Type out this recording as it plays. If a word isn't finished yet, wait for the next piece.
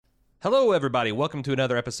Hello, everybody. Welcome to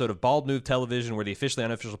another episode of Bald Move Television. We're the officially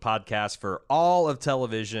unofficial podcast for all of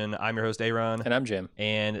television. I'm your host, Aaron. And I'm Jim.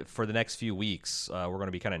 And for the next few weeks, we're going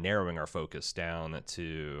to be kind of narrowing our focus down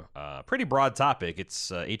to a pretty broad topic. It's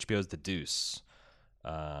HBO's The Deuce.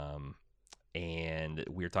 And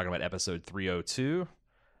we're talking about episode 302.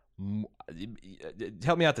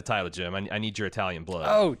 Help me out the title, Jim. I need your Italian blood.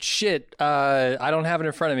 Oh, shit. I don't have it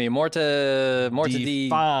in front of me. Morte di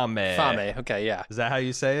Fame. Fame. Okay, yeah. Is that how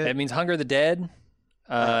you say it? It means Hunger of the Dead.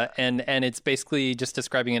 And it's basically just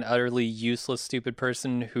describing an utterly useless, stupid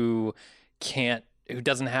person who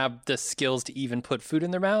doesn't have the skills to even put food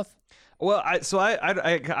in their mouth. Well, I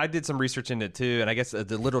did some research into it too, and I guess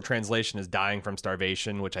the literal translation is dying from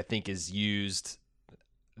starvation, which I think is used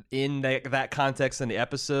in that context in the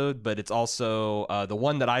episode, but it's also the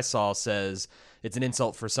one that I saw says it's an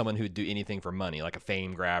insult for someone who'd do anything for money, like a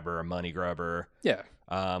fame grabber, a money grubber. Yeah.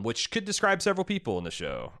 Which could describe several people in the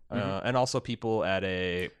show, and also people at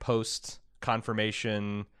a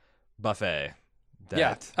post-confirmation buffet.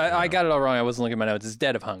 I got it all wrong. I wasn't looking at my notes. It's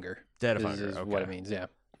Dead of Hunger. Dead of Hunger is okay. what it means, yeah.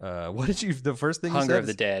 What did you? The first thing you Hunger said? of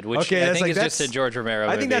the Dead, which okay, I think is just a George Romero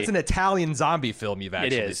movie. I think that's an Italian zombie film you've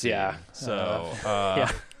actually It is, seen. yeah. So, yeah.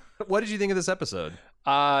 What did you think of this episode?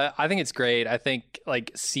 I think it's great. I think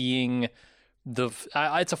like seeing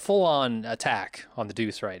it's a full-on attack on the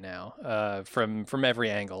Deuce right now, from every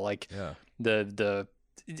angle. Like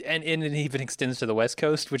and it even extends to the West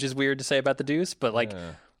Coast, which is weird to say about the Deuce, but like.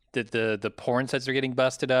 Yeah. The porn sets are getting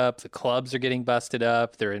busted up. The clubs are getting busted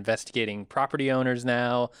up. They're investigating property owners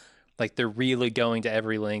now. Like they're really going to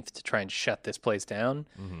every length to try and shut this place down.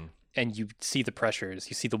 Mm-hmm. And you see the pressures.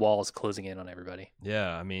 You see the walls closing in on everybody.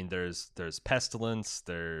 Yeah, I mean, there's pestilence,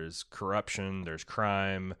 there's corruption, there's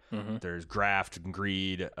crime, there's graft and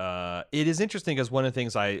greed. It is interesting because one of the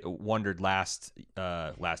things I wondered last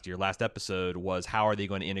episode was how are they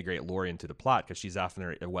going to integrate Lori into the plot because she's off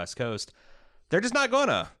on the West Coast. They're just not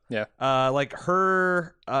gonna. Yeah. Like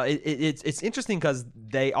her, it's interesting because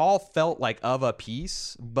they all felt like of a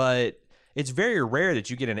piece, but it's very rare that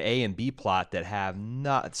you get an A and B plot that have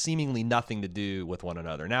seemingly nothing to do with one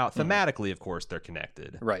another. Now, thematically, of course, they're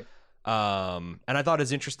connected. Right. And I thought it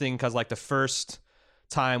was interesting because like the first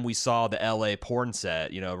time we saw the LA porn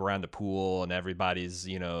set, around the pool and everybody's,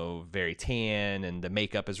 very tan and the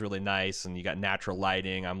makeup is really nice and you got natural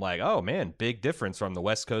lighting. I'm like, oh man, big difference from the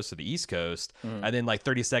West Coast to the East Coast. And then like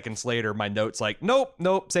 30 seconds later, my note's like, nope,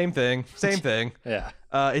 same thing. Yeah.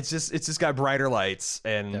 It's just got brighter lights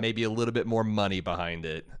and maybe a little bit more money behind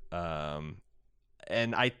it.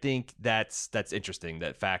 And I think that's interesting,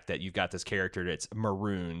 that fact that you've got this character that's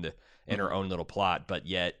marooned in her own little plot, but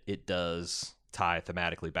yet it does tie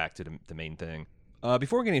thematically back to the main thing.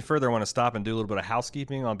 Before we get any further, I want to stop and do a little bit of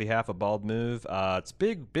housekeeping on behalf of Bald Move. It's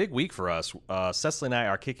big week for us. Cecily and I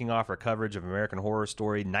are kicking off our coverage of American Horror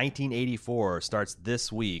Story 1984. Starts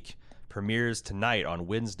this week, premieres tonight on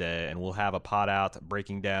Wednesday, and we'll have a pod out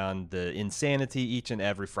breaking down the insanity each and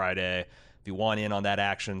every Friday. If you want in on that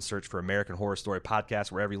action, search for American Horror Story Podcast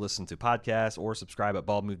wherever you listen to podcasts or subscribe at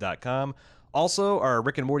baldmove.com. Also, our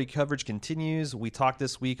Rick and Morty coverage continues. We talked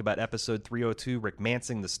this week about episode 302, Rick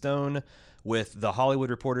Mancing the Stone, with The Hollywood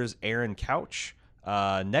Reporter's Aaron Couch.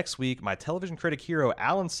 Next week, my television critic hero,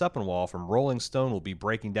 Alan Sepinwall from Rolling Stone, will be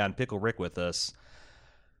breaking down Pickle Rick with us.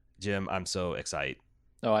 Jim, I'm so excited.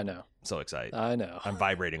 Oh, I know. So excited. I know. I'm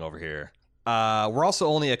vibrating over here. We're also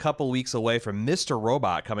only a couple weeks away from Mr.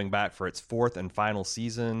 Robot coming back for its fourth and final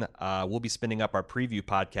season. We'll be spinning up our preview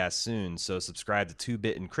podcast soon, so subscribe to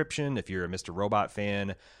 2-Bit Encryption if you're a Mr. Robot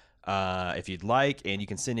fan, if you'd like, and you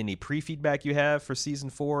can send any pre-feedback you have for season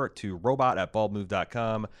 4 to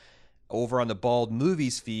robot@baldmove.com. Over on the Bald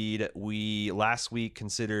Movies feed, we last week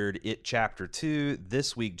considered It Chapter 2.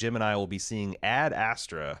 This week, Jim and I will be seeing Ad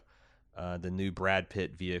Astra, the new Brad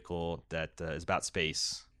Pitt vehicle that is about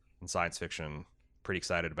space and science fiction. Pretty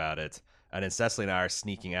excited about it. And then Cecily and I are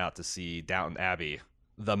sneaking out to see Downton Abbey,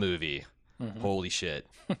 the movie. Holy shit.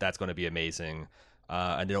 That's going to be amazing.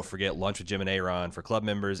 And don't forget Lunch with Jim and Aaron for club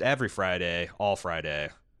members every Friday, all Friday,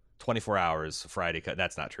 24 hours Friday.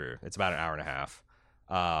 That's not true. It's about an hour and a half.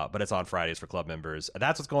 But it's on Fridays for club members.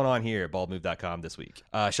 That's what's going on here at baldmove.com this week.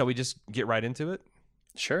 Shall we just get right into it?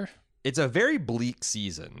 Sure. It's a very bleak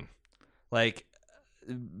season. Like,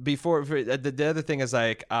 before the other thing is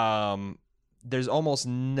like there's almost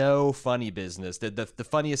no funny business. The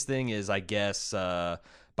funniest thing is, I guess,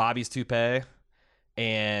 Bobby's toupee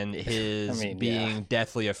and his being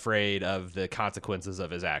deathly afraid of the consequences of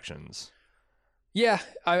his actions. Yeah,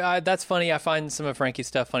 I that's funny. I find some of Frankie's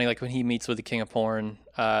stuff funny, like when he meets with the king of porn.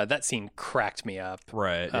 That scene cracked me up.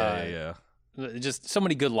 Right, yeah. just so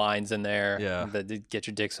many good lines in there. Yeah. That get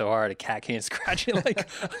your dick so hard a cat can't scratch it. Like,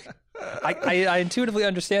 I intuitively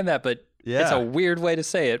understand that, but it's a weird way to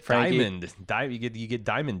say it, Frankie. You get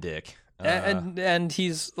diamond dick. And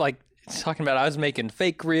he's like talking about, I was making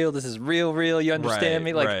fake real. This is real. You understand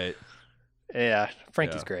me? Like, right. Yeah,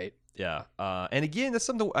 Frankie's great. Yeah. And again, that's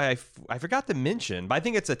something I forgot to mention, but I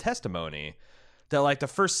think it's a testimony that like the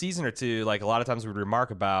first season or two, like a lot of times we would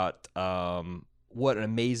remark about what an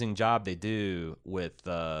amazing job they do with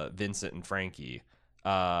Vincent and Frankie.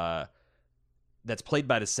 That's played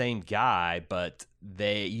by the same guy, but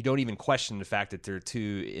you don't even question the fact that they're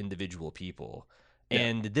two individual people. Yeah.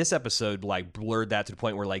 And this episode like blurred that to the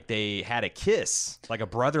point where like they had a kiss, like a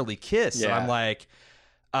brotherly kiss. Yeah. And I'm like,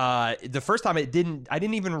 the first time it didn't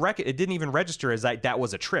even register as like that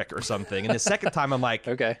was a trick or something. And the second time I'm like,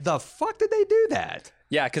 okay, the fuck did they do that?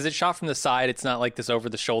 Yeah, because it's shot from the side. It's not like this over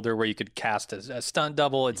the shoulder where you could cast a stunt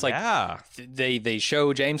double. It's like they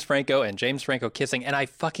show James Franco and James Franco kissing, and I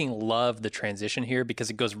fucking love the transition here because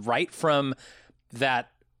it goes right from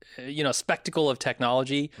that spectacle of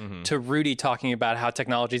technology to Rudy talking about how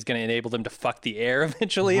technology is going to enable them to fuck the air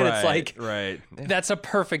eventually. And it's like, that's a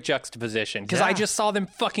perfect juxtaposition because I just saw them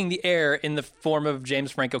fucking the air in the form of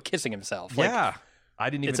James Franco kissing himself. Like, I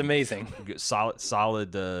didn't even. It's amazing.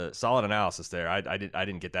 Solid analysis there. I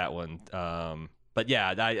didn't get that one. But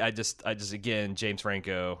yeah, I just again, James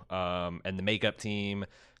Franco, and the makeup team,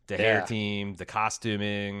 the hair team, the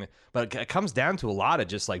costuming, but it comes down to a lot of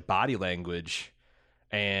just like body language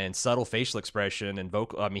and subtle facial expression and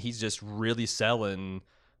vocal. I mean, he's just really selling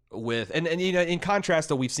with, and in contrast,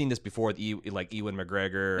 though, we've seen this before with Ewan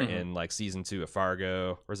McGregor in like season 2 of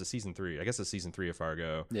Fargo, or is it season 3? I guess it's season 3 of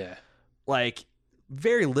Fargo. Yeah, like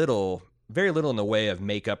very little in the way of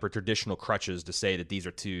makeup or traditional crutches to say that these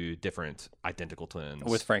are two different identical twins.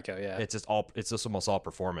 With Franco, yeah, it's just almost all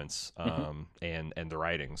performance, and the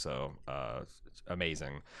writing. So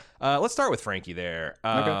amazing. Let's start with Frankie there.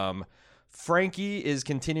 Okay. Frankie is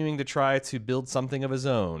continuing to try to build something of his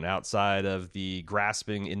own outside of the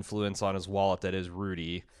grasping influence on his wallet that is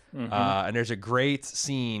Rudy. And there's a great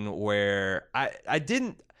scene where I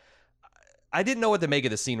didn't know what to make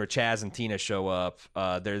of the scene where Chaz and Tina show up.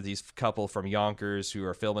 They're these couple from Yonkers who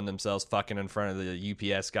are filming themselves fucking in front of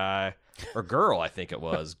the UPS guy or girl, I think it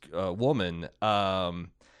was, woman. And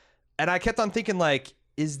I kept on thinking, like,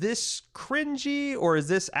 is this cringy or is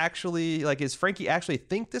this actually like, is Frankie actually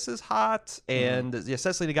think this is hot? And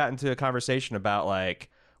Cecily got into a conversation about like,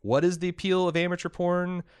 what is the appeal of amateur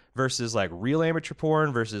porn versus like real amateur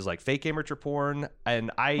porn versus like fake amateur porn?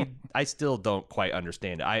 And I still don't quite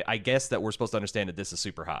understand it. I guess that we're supposed to understand that this is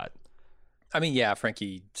super hot. I mean, yeah,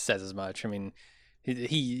 Frankie says as much. I mean,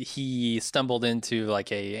 he stumbled into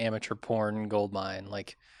like a amateur porn goldmine,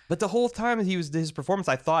 like. But the whole time his performance,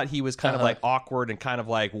 I thought he was kind of like awkward and kind of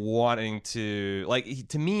like wanting to, like,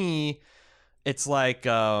 to me, it's like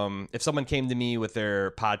if someone came to me with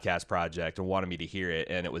their podcast project and wanted me to hear it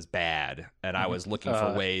and it was bad and I was looking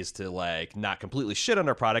for ways to like not completely shit on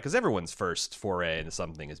their product because everyone's first foray into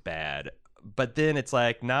something is bad. But then it's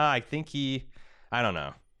like, nah, I think I don't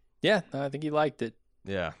know. Yeah, I think he liked it.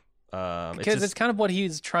 Yeah. Because it's kind of what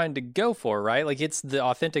he's trying to go for, right? Like it's the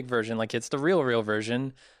authentic version, like it's the real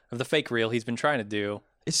version of the fake reel he's been trying to do.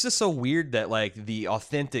 It's just so weird that like the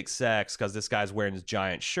authentic sex, because this guy's wearing this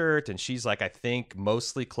giant shirt and she's like, I think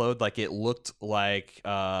mostly clothed, like it looked more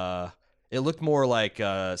like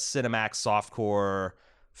Cinemax softcore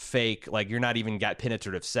fake, like you're not even got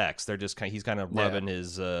penetrative sex. They're just he's kind of rubbing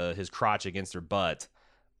his crotch against her butt.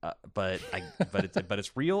 But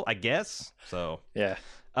it's real, I guess. So yeah.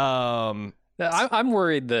 I'm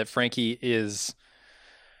worried that Frankie is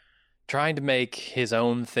trying to make his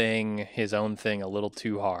own thing a little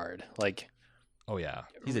too hard. Like, oh yeah,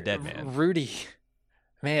 he's a dead man. Rudy,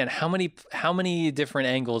 man, how many different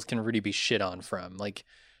angles can Rudy be shit on from? Like,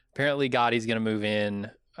 apparently Gotti's gonna move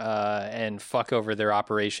in and fuck over their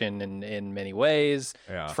operation in many ways.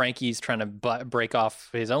 Yeah. Frankie's trying to break off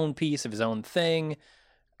his own piece of his own thing.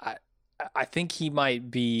 I think he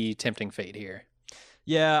might be tempting fate here.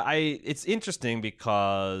 Yeah, it's interesting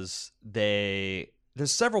because there's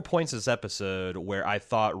several points in this episode where I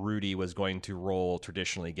thought Rudy was going to roll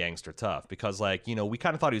traditionally gangster tough because, like, you know, we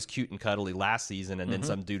kind of thought he was cute and cuddly last season, and then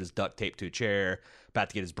some dude is duct taped to a chair about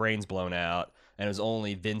to get his brains blown out, and it was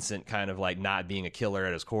only Vincent kind of like not being a killer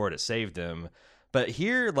at his core that saved him. But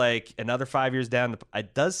here, like, another 5 years down,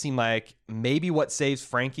 it does seem like maybe what saves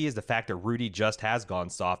Frankie is the fact that Rudy just has gone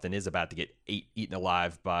soft and is about to get eaten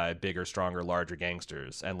alive by bigger, stronger, larger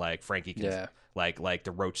gangsters. And, like, Frankie can, like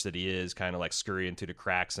the roach that he is, kind of, like, scurry into the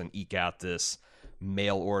cracks and eke out this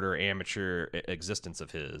mail-order amateur existence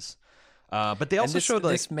of his. But they also showed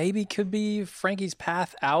like this maybe could be Frankie's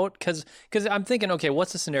path out, because I'm thinking, okay,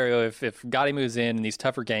 what's the scenario if Gotti moves in and these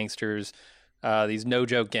tougher gangsters, these no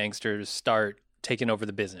joke gangsters, start taking over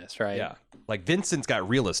the business, right? Yeah, like Vincent's got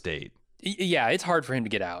real estate. Yeah, it's hard for him to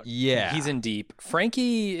get out. Yeah, he's in deep.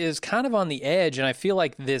 Frankie is kind of on the edge, and I feel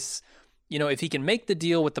like this, if he can make the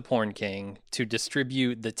deal with the Porn King to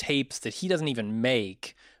distribute the tapes that he doesn't even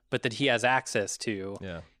make, but that he has access to,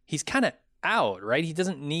 he's kind of out, right? He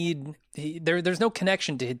doesn't need there's no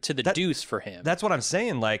connection to the deuce for him. That's what I'm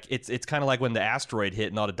saying. Like it's kind of like when the asteroid hit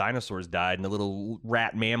and all the dinosaurs died and the little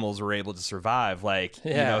rat mammals were able to survive. Like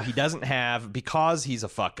he doesn't have, because he's a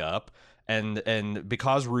fuck up. And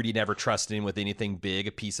because Rudy never trusted him with anything big,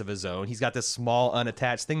 a piece of his own, he's got this small,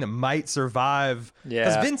 unattached thing that might survive.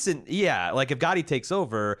 Because Vincent, like if Gotti takes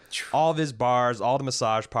over, all of his bars, all the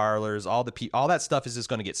massage parlors, all that stuff is just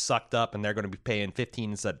going to get sucked up, and they're going to be paying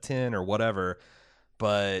 15 instead of 10 or whatever.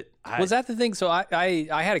 But was that the thing? So I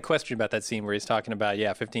had a question about that scene where he's talking about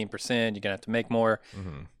 15%. You're gonna have to make more.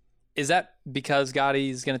 Mm-hmm. Is that because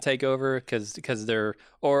Gotti's going to take over? Because they're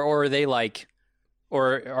or are they like?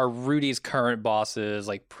 Or are Rudy's current bosses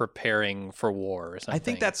like preparing for war or something? I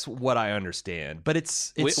think that's what I understand, but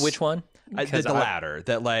it's which one? The latter.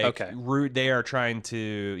 That like they are trying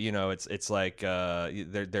to, it's like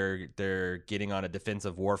they're getting on a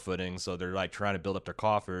defensive war footing, so they're like trying to build up their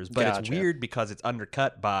coffers. But it's weird because it's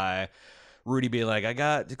undercut by Rudy being like, I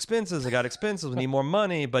got expenses, we need more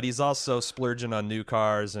money, but he's also splurging on new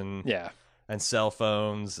cars and and cell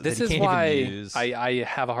phones. This that he is can't why even use. I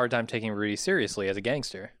have a hard time taking Rudy seriously as a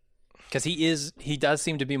gangster, because he does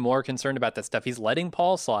seem to be more concerned about that stuff. He's letting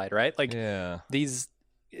Paul slide, right? Like these,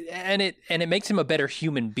 and it makes him a better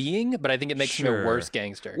human being, but I think it makes him a worse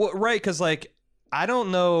gangster. Well, right? Because like I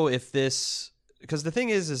don't know if this, because the thing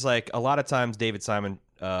is like a lot of times David Simon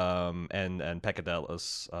and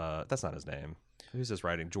Peccadillos, that's not his name. Who's this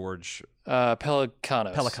writing? George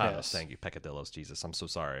Pelecanos. Yes. Thank you. Peccadillos. Jesus, I'm so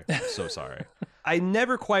sorry. I'm so sorry. I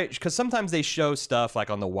never quite, because sometimes they show stuff like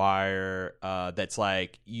on The Wire that's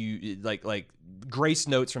like like grace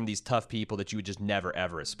notes from these tough people that you would just never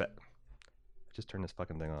ever expect. Just turn this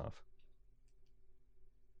fucking thing off.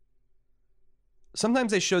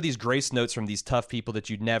 Sometimes they show these grace notes from these tough people that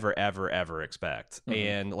you'd never ever ever expect,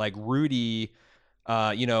 and like Rudy.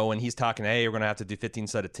 When he's talking, hey, we're going to have to do 15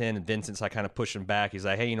 instead of 10, and Vincent's like kind of pushing back. He's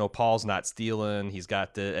like, hey, Paul's not stealing. He's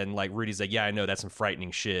got and like Rudy's like, yeah, I know, that's some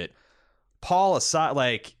frightening shit. Paul aside,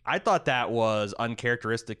 like, I thought that was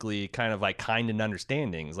uncharacteristically kind of like kind and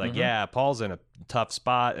understanding. It's like, yeah, Paul's in a tough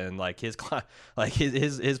spot, and like his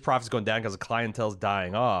profit's going down because the clientele's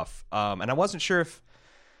dying off. And I wasn't sure if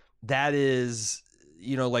that is,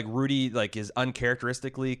 like Rudy like is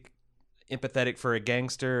uncharacteristically empathetic for a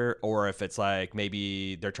gangster, or if it's like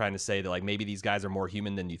maybe they're trying to say that like maybe these guys are more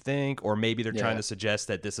human than you think, or maybe they're trying to suggest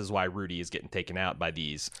that this is why Rudy is getting taken out by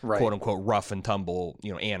these quote unquote rough and tumble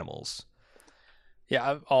animals.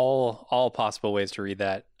 Yeah, all possible ways to read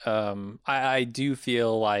that. I do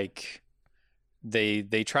feel like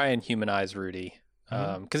they try and humanize Rudy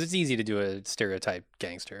because it's easy to do a stereotype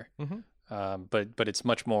gangster, but it's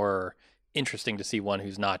much more interesting to see one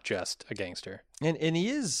who's not just a gangster. And he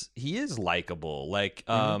is likable. Like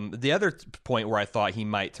the other point where I thought he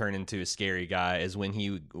might turn into a scary guy is when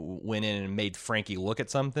he went in and made Frankie look at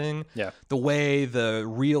something. Yeah. The way the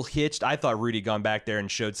reel hitched, I thought Rudy gone back there and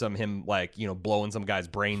showed him like, blowing some guy's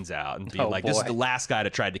brains out and being this is the last guy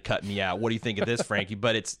that tried to cut me out. What do you think of this, Frankie?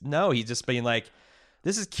 But he's just being like,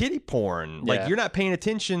 this is kiddie porn. Like, you're not paying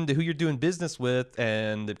attention to who you're doing business with,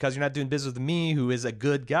 and because you're not doing business with me, who is a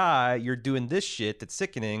good guy, you're doing this shit that's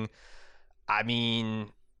sickening. I mean,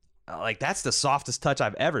 like, that's the softest touch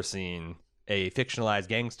I've ever seen a fictionalized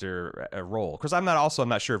gangster role. Because I'm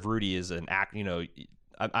not sure if Rudy is an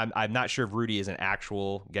I'm not sure if Rudy is an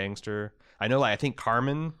actual gangster. I know, like, I think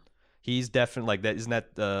Carmen, he's definitely like that. Isn't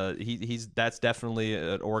that that's definitely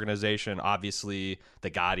an organization. Obviously, the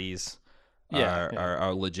Gottis. Are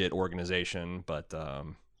a legit organization, but I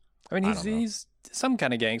mean, he's some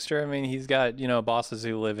kind of gangster. I mean, he's got bosses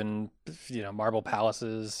who live in marble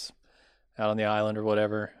palaces out on the island or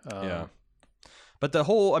whatever. But the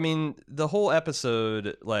whole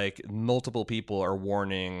episode, like, multiple people are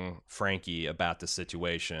warning Frankie about the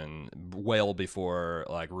situation well before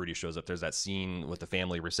like Rudy shows up. There's that scene with the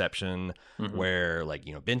family reception where like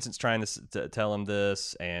Vincent's trying to tell him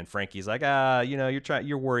this, and Frankie's like,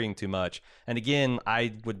 you're worrying too much. And again,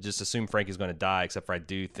 I would just assume Frankie's going to die, except for I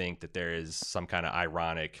do think that there is some kind of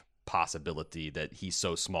ironic possibility that he's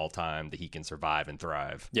so small time that he can survive and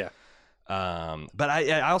thrive. Yeah. But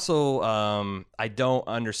I also I don't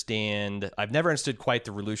understand. I've never understood quite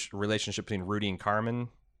the relationship between Rudy and Carmen.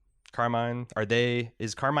 Carmine?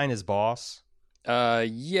 Is Carmine his boss?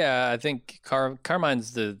 Yeah, I think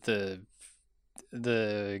Carmine's the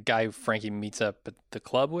guy Frankie meets up at the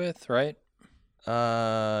club with, right?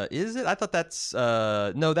 Is it? I thought that's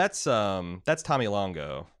no, that's Tommy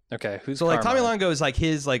Longo. Okay, who's so Carmine? Like Tommy Longo is like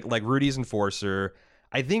his like Rudy's enforcer.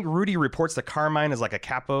 I think Rudy reports to Carmine as like a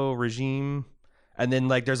capo regime. And then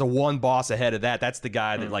like there's a one boss ahead of that. That's the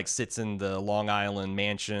guy that like sits in the Long Island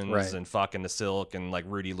mansions and fucking the Silk, and like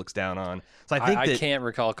Rudy looks down on. So I think I can't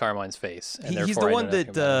recall Carmine's face. He's the one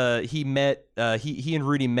that he met. He and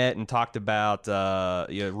Rudy met and talked about.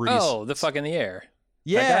 Rudy's, the fuck in the air.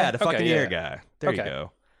 Yeah, the fuck in the air guy. There you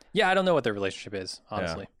go. Yeah, I don't know what their relationship is,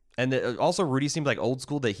 honestly. Yeah. And also Rudy seems like old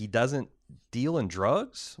school, that he doesn't deal in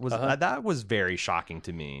drugs. That was very shocking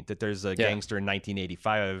to me, that there's a gangster in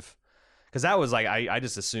 1985. Because that was like, I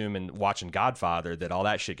just assume in watching Godfather that all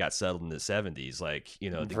that shit got settled in the 70s. Like,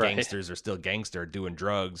 the gangsters are still gangster doing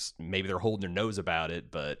drugs. Maybe they're holding their nose about it,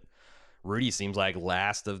 but Rudy seems like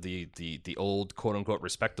last of the old quote unquote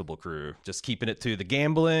respectable crew, just keeping it to the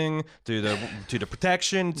gambling, to the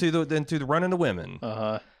protection, to the running the women.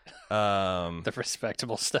 The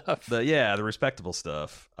respectable stuff. The respectable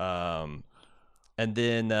stuff. And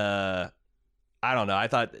then I don't know. I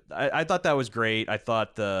thought that was great. I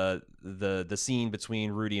thought the scene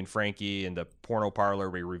between Rudy and Frankie in the porno parlor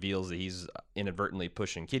where he reveals that he's inadvertently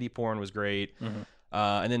pushing kiddie porn was great.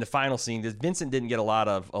 And then the final scene, Vincent didn't get a lot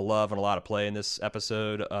of love and a lot of play in this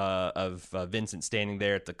episode of Vincent standing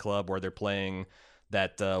there at the club where they're playing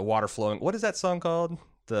that water flowing. What is that song called?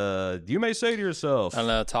 You May Say to Yourself. I don't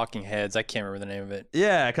know, Talking Heads. I can't remember the name of it.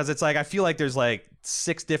 Yeah, because it's like, I feel like there's like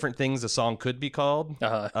 6 different things a song could be called.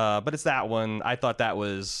 But it's that one. I thought that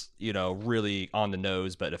was, really on the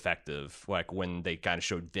nose, but effective. Like when they kind of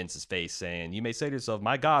showed Vince's face saying, "You may say to yourself,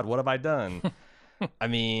 my God, what have I done?" I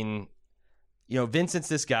mean, Vincent's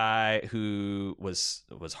this guy who was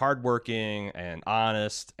hardworking and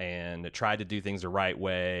honest and tried to do things the right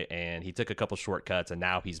way, and he took a couple shortcuts, and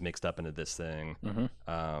now he's mixed up into this thing.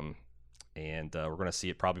 And we're gonna see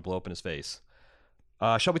it probably blow up in his face.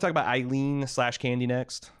 Shall we talk about Eileen / Candy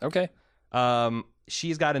next? Okay.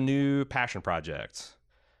 She's got a new passion project.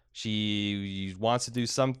 She wants to do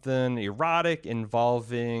something erotic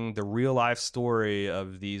involving the real life story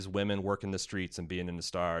of these women working the streets and being in the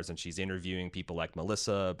stars. And she's interviewing people like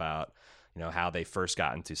Melissa about, how they first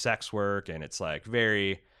got into sex work. And it's like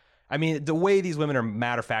the way these women are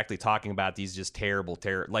matter-of-factly talking about these just terrible,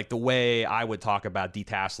 like the way I would talk about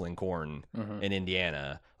detasseling corn in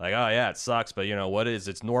Indiana. Like, oh yeah, it sucks, but what is,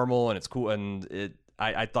 it's normal and it's cool. And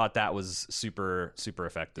I thought that was super, super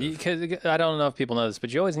effective. Because I don't know if people know this,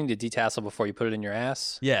 but you always need to detassel before you put it in your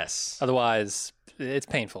ass. Yes. Otherwise, it's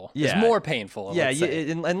painful. Yeah. It's more painful. Yeah,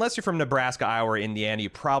 unless you're from Nebraska, Iowa, or Indiana, you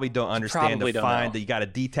probably don't understand that you got to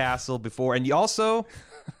detassel before. And you also,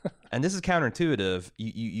 and this is counterintuitive,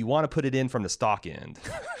 you want to put it in from the stock end.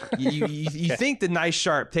 You think the nice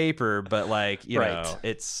sharp taper, but like,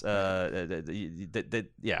 it's it'll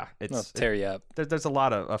tear you up. There's a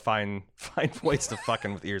lot of fine points to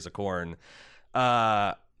fucking with ears of corn.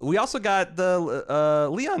 We also got the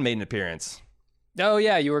Leon made an appearance. Oh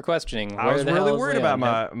yeah, you were questioning. I was really worried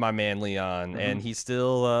about my man Leon, and he's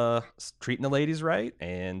still treating the ladies right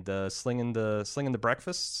and slinging the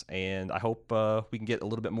breakfasts. And I hope we can get a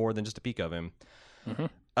little bit more than just a peek of him.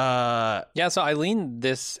 So Eileen,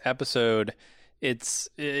 this episode, it's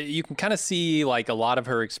you can kind of see like a lot of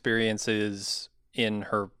her experiences in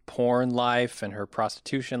her porn life and her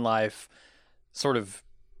prostitution life, sort of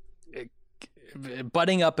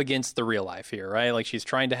butting up against the real life here, right? Like she's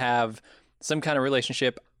trying to have some kind of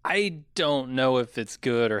relationship. I don't know if it's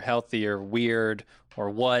good or healthy or weird or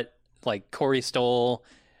what. Like Corey Stoll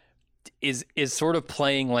is sort of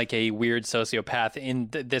playing like a weird sociopath in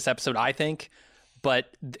this episode, I think,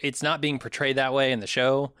 but it's not being portrayed that way in the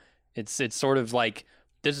show. It's sort of like,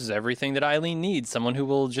 this is everything that Eileen needs, someone who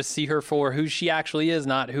will just see her for who she actually is,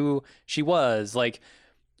 not who she was. Like,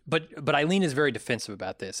 but Eileen is very defensive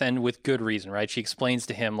about this, and with good reason, right? She explains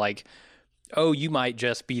to him like, oh, you might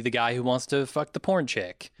just be the guy who wants to fuck the porn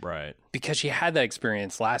chick. Right. Because she had that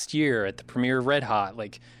experience last year at the premiere of Red Hot.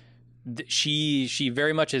 Like, she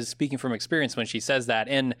very much is speaking from experience when she says that.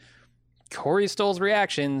 And Corey Stoll's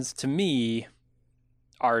reactions to me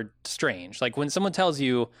are strange. Like when someone tells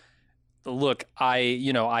you, look,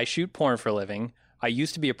 I shoot porn for a living. I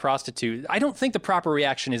used to be a prostitute. I don't think the proper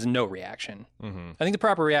reaction is no reaction. I think the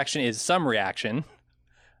proper reaction is some reaction.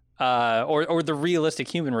 Or the realistic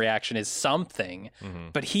human reaction is something,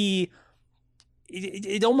 but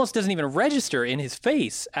it almost doesn't even register in his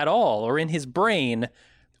face at all, or in his brain,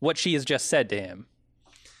 what she has just said to him.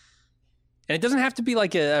 And it doesn't have to be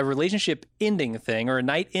like a relationship ending thing or a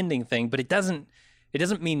night ending thing, but it doesn't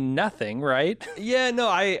mean nothing, right? Yeah, no,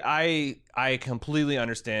 I completely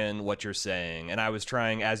understand what you're saying, and I was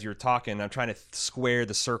trying, as you're talking, I'm trying to square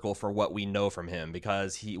the circle for what we know from him,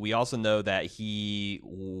 because we also know that he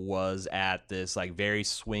was at this like very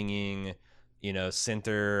swinging,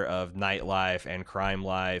 center of nightlife and crime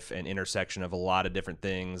life and intersection of a lot of different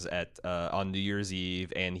things on New Year's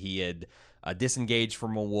Eve, and he had disengaged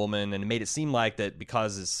from a woman, and it made it seem like that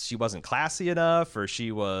because she wasn't classy enough, or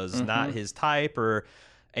she was not his type,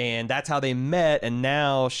 and that's how they met. And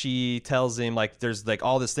now she tells him, like, there's like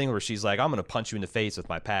all this thing where she's like, I'm gonna punch you in the face with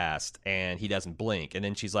my past, and he doesn't blink. And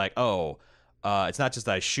then she's like, oh, it's not just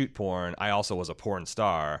that I shoot porn, I also was a porn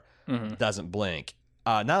star. Doesn't blink.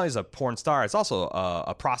 Not only is a porn star, it's also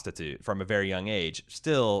a prostitute from a very young age.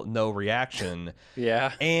 Still no reaction.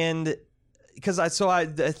 Yeah. And because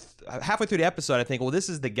halfway through the episode, I think, well, this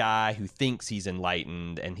is the guy who thinks he's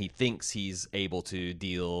enlightened and he thinks he's able to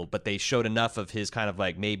deal, but they showed enough of his kind of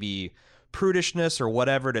like maybe prudishness or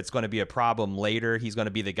whatever that's going to be a problem later. He's going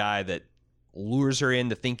to be the guy that lures her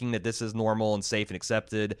into thinking that this is normal and safe and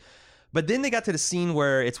accepted. But then they got to the scene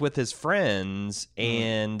where it's with his friends,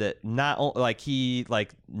 and not like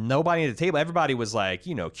nobody at the table. Everybody was like,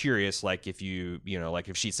 curious, like if like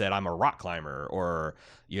if she said I'm a rock climber or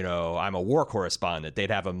I'm a war correspondent,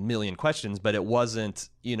 they'd have a million questions. But it wasn't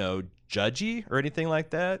judgy or anything like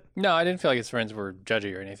that. No, I didn't feel like his friends were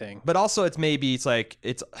judgy or anything. But also, it's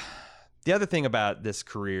the other thing about this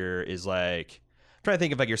career is like, trying to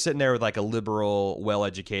think if like you're sitting there with like a liberal,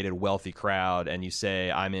 well-educated, wealthy crowd, and you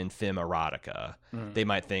say I'm in femme erotica, they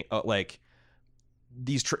might think, oh, like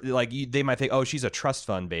they might think, oh, she's a trust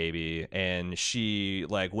fund baby, and she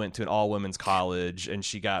like went to an all-women's college, and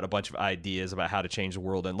she got a bunch of ideas about how to change the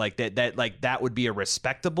world, and like that would be a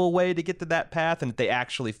respectable way to get to that path. And if they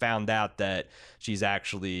actually found out that she's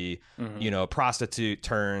actually a prostitute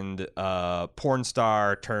turned porn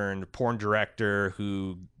star turned porn director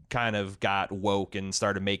who kind of got woke and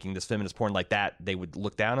started making this feminist porn like that, they would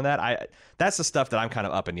look down on that. That's the stuff that I'm kind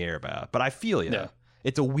of up in the air about. But I feel you. Yeah.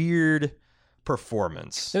 It's a weird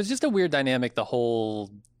performance. It was just a weird dynamic the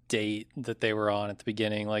whole date that they were on at the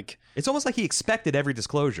beginning. Like, it's almost like he expected every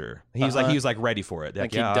disclosure. He was like ready for it.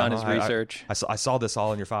 Like he'd done his research. I saw this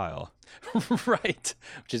all in your file. Right,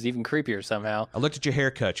 which is even creepier somehow. I looked at your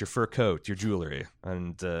haircut, your fur coat, your jewelry,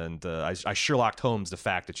 and I Sherlock Holmes the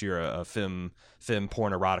fact that you're a femme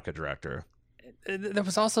porn erotica director. There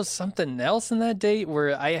was also something else in that date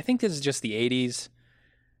where I think this is just the 80s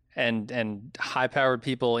and high-powered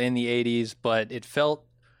people in the 80s, but it felt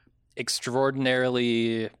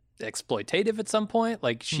extraordinarily exploitative at some point.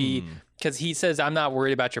 Like because he says, I'm not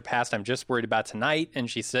worried about your past, I'm just worried about tonight. And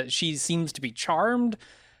she said she seems to be charmed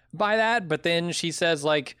by that, but then she says,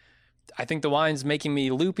 like, I think the wine's making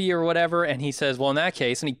me loopy or whatever. And he says, well, in that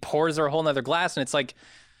case, and he pours her a whole nother glass, and it's like,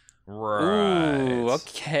 right, ooh,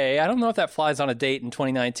 okay, I don't know if that flies on a date in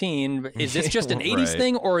 2019. But is this just an 80s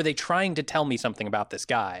thing, or are they trying to tell me something about this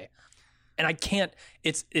guy? And I can't,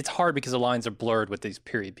 it's hard because the lines are blurred with these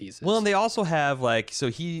period pieces. Well, and they also have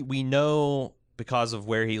we know, because of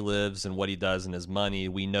where he lives and what he does and his money,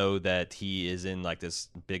 we know that he is in like this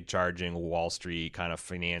big charging Wall Street kind of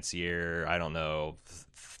financier, I don't know,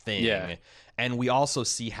 thing. Yeah. And we also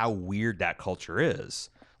see how weird that culture is.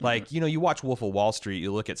 Like, you watch Wolf of Wall Street,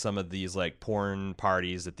 you look at some of these like porn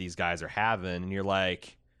parties that these guys are having, and you're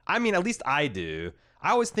like, I mean, at least I do. I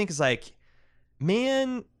always think it's like,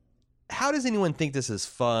 man, how does anyone think this is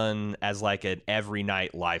fun as like an every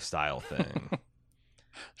night lifestyle thing?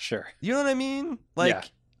 Sure. You know what I mean? Like, yeah.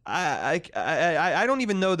 I don't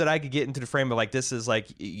even know that I could get into the frame of like, this is like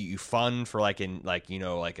you fun for like in like,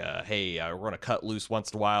 like a, hey, we're going to cut loose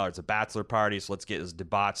once in a while, or it's a bachelor party, so let's get as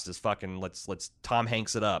debauched as fucking, let's Tom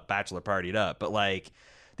Hanks it up, bachelor party it up. But like,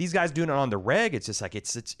 these guys doing it on the reg, it's just like,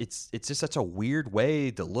 it's just such a weird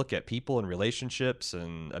way to look at people and relationships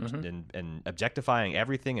and objectifying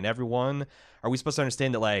everything and everyone. Are we supposed to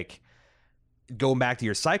understand that, like, going back to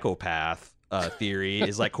your psychopath theory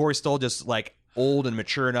is like Corey Stoll just like old and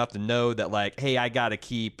mature enough to know that, like, hey, I got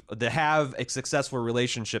to have a successful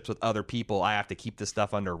relationships with other people, I have to keep this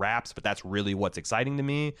stuff under wraps, but that's really what's exciting to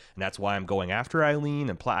me, and that's why I'm going after Eileen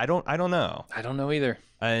and I don't know. I don't know either.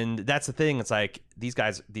 And that's the thing. It's like these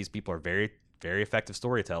people are very, very effective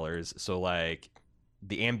storytellers. So like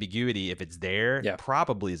the ambiguity, if it's there,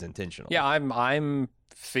 probably is intentional. Yeah, I'm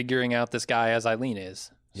figuring out this guy as Eileen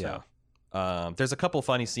is. So. Yeah. There's a couple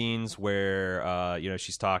funny scenes where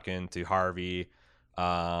she's talking to Harvey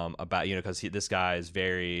about because this guy is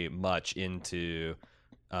very much into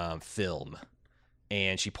film,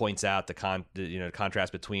 and she points out the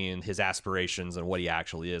contrast between his aspirations and what he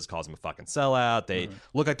actually is, calls him a fucking sellout. They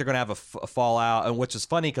look like they're gonna have a fallout, and which is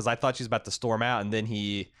funny because I thought she's about to storm out, and then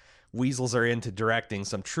he weasels her into directing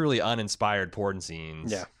some truly uninspired porn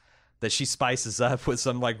scenes that she spices up with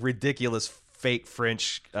some like ridiculous fake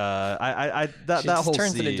French. That whole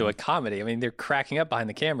turns scene it into a comedy. I mean, they're cracking up behind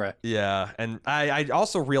the camera. Yeah, and I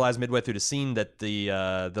also realized midway through the scene that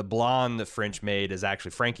the blonde French maid is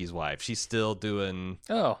actually Frankie's wife. She's still doing.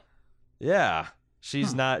 Oh, yeah.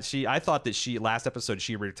 She's not. I thought that last episode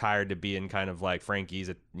she retired to being kind of like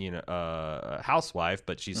Frankie's, housewife,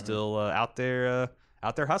 but she's still out there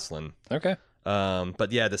hustling. Okay.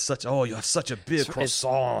 But yeah, you have such a big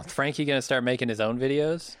croissant. Is Frankie gonna start making his own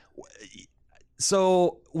videos?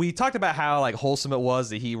 So we talked about how like wholesome it was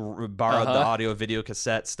that he borrowed the audio video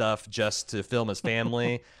cassette stuff just to film his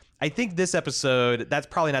family. I think this episode, that's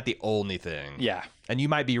probably not the only thing. Yeah. And you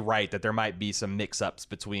might be right that there might be some mix-ups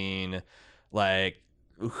between like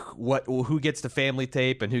who gets the family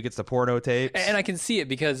tape and who gets the porno tapes. And I can see it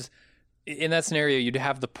because in that scenario, you'd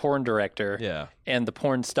have the porn director and the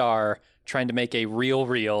porn star trying to make a real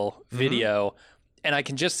video. And I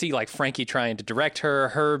can just see like Frankie trying to direct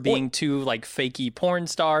her being too like fakey porn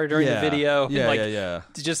star during the video.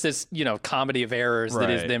 Just this, comedy of errors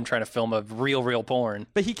that is them trying to film a real porn.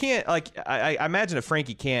 But he can't I imagine if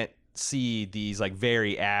Frankie can't see these like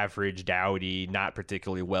very average, dowdy, not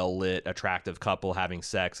particularly well lit, attractive couple having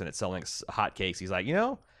sex and it's selling hotcakes. He's like,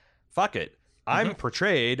 fuck it. I'm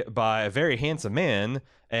portrayed by a very handsome man,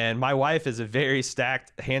 and my wife is a very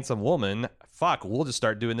stacked, handsome woman. Fuck, we'll just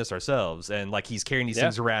start doing this ourselves. And like he's carrying these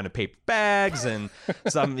things around in paper bags, and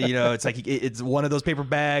some, it's like it's one of those paper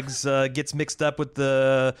bags gets mixed up with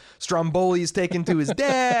the Stromboli's taken to his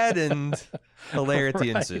dad, and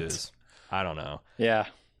hilarity ensues. I don't know. Yeah.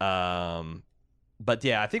 But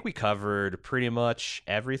yeah, I think we covered pretty much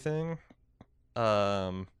everything.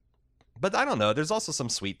 But I don't know. There's also some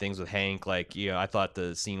sweet things with Hank. Like, I thought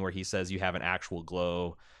the scene where he says you have an actual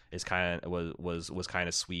glow is was kind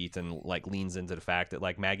of sweet and like leans into the fact that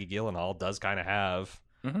like Maggie Gyllenhaal does kind of have,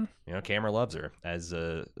 camera loves her, as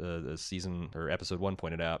the season or episode 1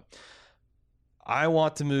 pointed out. I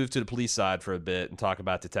want to move to the police side for a bit and talk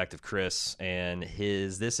about Detective Chris and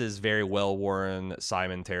this is very well-worn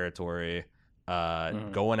Simon territory,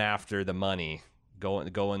 going after the money,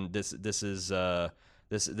 This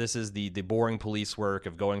is the boring police work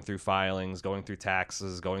of going through filings, going through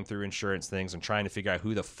taxes, going through insurance things, and trying to figure out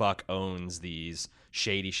who the fuck owns these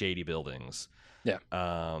shady buildings. Yeah.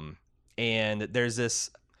 And there's this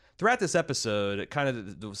throughout this episode, kind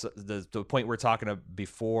of the point we're talking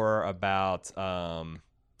before about,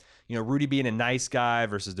 Rudy being a nice guy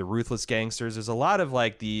versus the ruthless gangsters. There's a lot of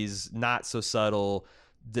like these not so subtle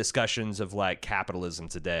discussions of like capitalism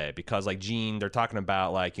today, because like Gene, they're talking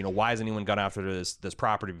about like, why has anyone gone after this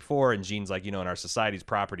property before? And Gene's like, in our society's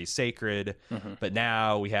property is sacred, but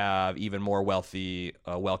now we have even more wealthy,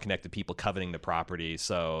 well-connected people coveting the property.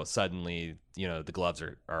 So suddenly, the gloves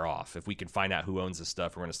are off. If we can find out who owns this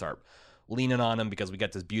stuff, we're going to start leaning on them because we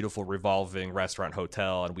got this beautiful revolving restaurant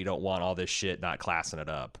hotel and we don't want all this shit not classing it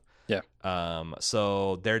up. Yeah.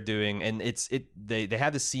 So they're doing, and they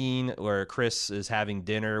have the scene where Chris is having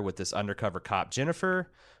dinner with this undercover cop Jennifer,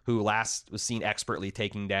 who last was seen expertly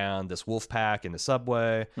taking down this wolf pack in the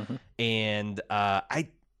subway. And I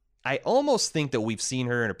almost think that we've seen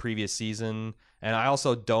her in a previous season, and I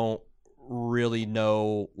also don't really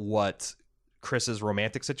know what Chris's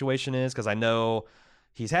romantic situation is, because I know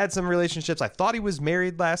he's had some relationships. I thought he was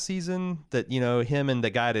married last season, that, him and the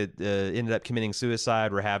guy that ended up committing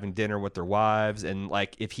suicide were having dinner with their wives. And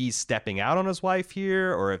like, if he's stepping out on his wife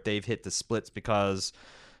here, or if they've hit the splits because,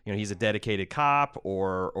 he's a dedicated cop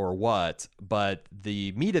or what. But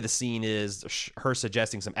the meat of the scene is her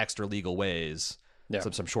suggesting some extra legal ways,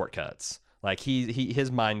 some shortcuts. Like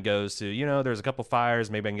his mind goes to, there's a couple fires.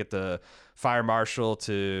 Maybe I can get the fire marshal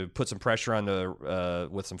to put some pressure on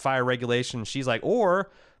with some fire regulation. She's like, or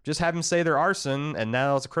just have him say they're arson, and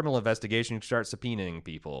now it's a criminal investigation. You can start subpoenaing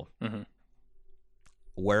people.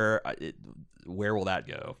 Where will that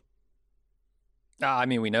go? I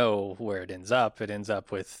mean, we know where it ends up. It ends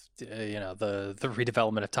up with, the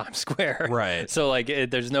redevelopment of Times Square. Right. So, like,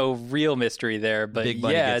 there's no real mystery there. But,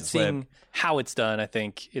 seeing how it's done, I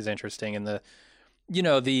think, is interesting. And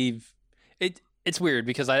it's weird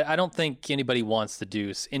because I don't think anybody wanted the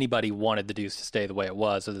Deuce to stay the way it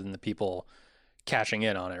was, other than the people cashing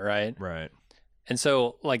in on it, right? Right. And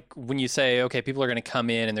so, like, when you say, okay, people are going to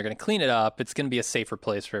come in and they're going to clean it up, it's going to be a safer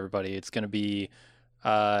place for everybody. It's going to be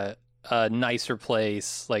a nicer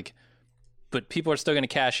place, like, but people are still going to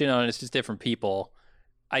cash in on it. It's just different people.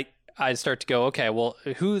 I start to go, okay, well,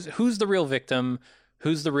 who's the real victim?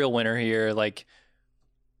 Who's the real winner here? Like,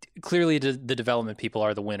 clearly the development people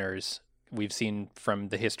are the winners. We've seen from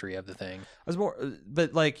the history of the thing.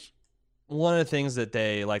 But like, one of the things that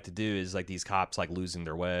they like to do is like these cops like losing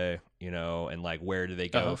their way, and like where do they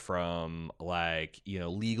go from like,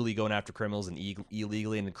 legally going after criminals and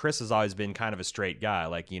illegally. And Chris has always been kind of a straight guy,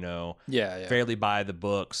 like, fairly by the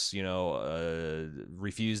books,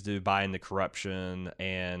 refused to buy into corruption.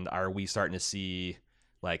 And are we starting to see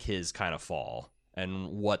like his kind of fall?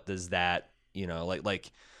 And what does that,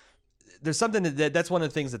 like there's something that's one of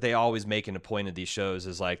the things that they always make in a point of these shows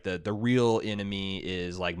is like the real enemy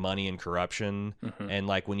is like money and corruption. And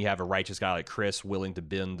like when you have a righteous guy like Chris willing to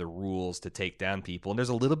bend the rules to take down people, and there's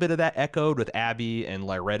a little bit of that echoed with Abby and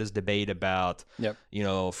Loretta's debate about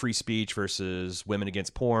free speech versus women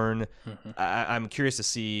against porn. I'm curious to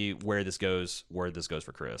see where this goes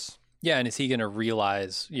for Chris. Yeah, and is he going to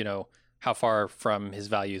realize how far from his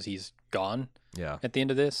values he's gone at the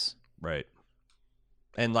end of this? Right.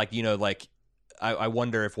 And like, I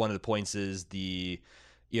wonder if one of the points is he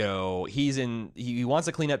wants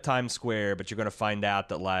to clean up Times Square, but you're going to find out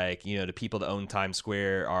that like, the people that own Times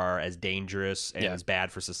Square are as dangerous and as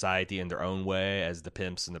bad for society in their own way as the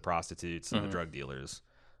pimps and the prostitutes and the drug dealers.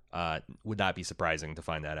 Would not be surprising to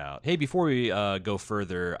find that out. Hey, before we go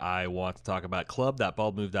further, I want to talk about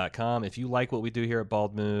club.baldmove.com. If you like what we do here at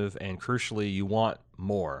Bald Move, and crucially, you want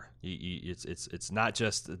more, it's not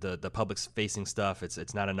just the public facing stuff.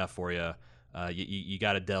 It's not enough for you. You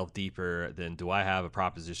got to delve deeper. Then do I have a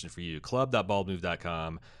proposition for you?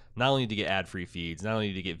 Club.baldmove.com. Not only to get ad-free feeds, not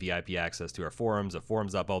only to get VIP access to our forums at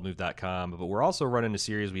forums.baldmove.com, but we're also running a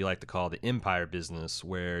series we like to call the Empire Business,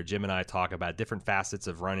 where Jim and I talk about different facets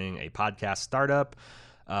of running a podcast startup.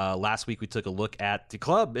 Last week, we took a look at the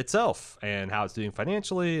club itself and how it's doing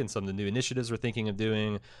financially and some of the new initiatives we're thinking of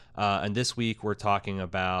doing. And this week, we're talking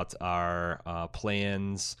about our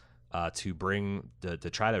plans to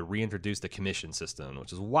try to reintroduce the commission system,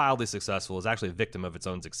 which is wildly successful. Is actually a victim of its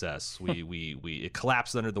own success. It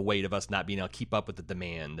collapsed under the weight of us not being able to keep up with the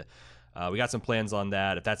demand. We got some plans on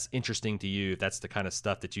that. If that's interesting to you, if that's the kind of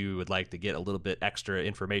stuff that you would like to get a little bit extra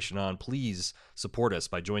information on, please support us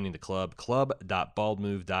by joining the club.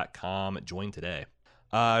 Club.baldmove.com. Join today.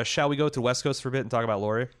 Shall we go to West Coast for a bit and talk about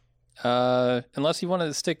Lori? Unless you want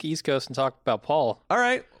to stick East Coast and talk about Paul. All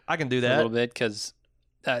right, I can do that a little bit because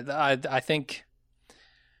I think,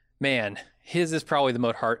 man, his is probably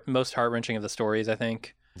the most heart-wrenching of the stories, I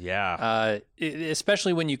think. Yeah.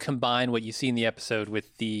 Especially when you combine what you see in the episode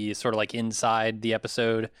with the sort of like inside the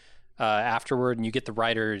episode afterward, and you get the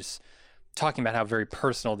writers talking about how very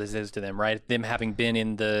personal this is to them, right? Them having been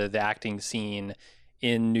in the acting scene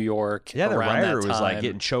in New York. Yeah, the writer was like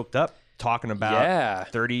getting choked up talking about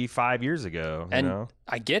 35 years ago. And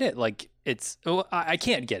I get it. Like, I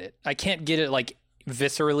can't get it. I can't get it like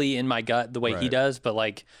viscerally in my gut the way he does, but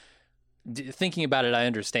like thinking about it, I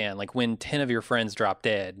understand. Like when 10 of your friends drop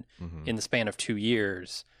dead in the span of 2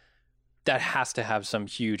 years, that has to have some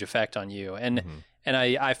huge effect on you. And and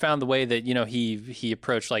I found the way that he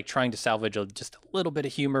approached like trying to salvage just a little bit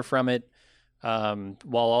of humor from it, while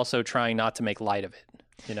also trying not to make light of it.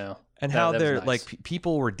 And how they're nice. Like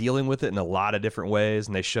people were dealing with it in a lot of different ways,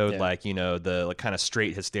 and they showed like the like kind of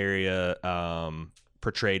straight hysteria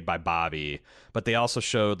portrayed by Bobby, but they also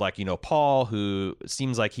showed like Paul, who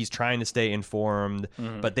seems like he's trying to stay informed,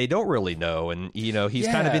 but they don't really know, and he's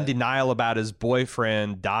kind of in denial about his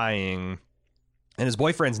boyfriend dying, and his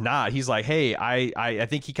boyfriend's not. He's like, hey, I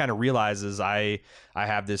think he kind of realizes I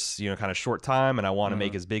have this kind of short time, and I want to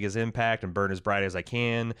make as big as impact and burn as bright as I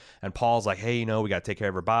can. And Paul's like, hey, we got to take care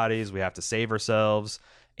of our bodies, we have to save ourselves.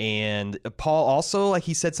 And Paul also, like,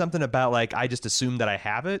 he said something about like, I just assumed that I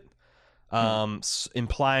have it.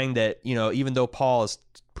 Implying that, even though Paul is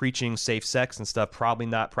preaching safe sex and stuff, probably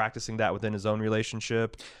not practicing that within his own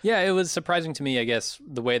relationship. Yeah, it was surprising to me, I guess,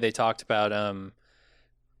 the way they talked about,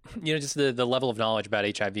 just the level of knowledge about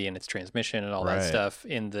HIV and its transmission and all that stuff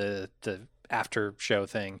in the after show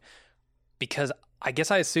thing. Because I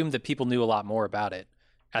guess I assumed that people knew a lot more about it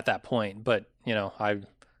at that point. But,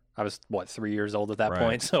 I was 3 years old at that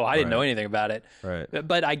point, so I didn't know anything about it. Right.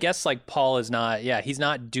 But I guess like Paul is not, he's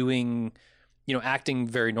not doing, acting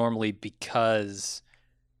very normally because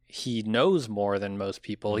he knows more than most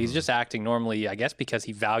people. He's just acting normally, I guess, because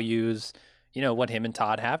he values, what him and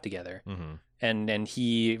Todd have together. And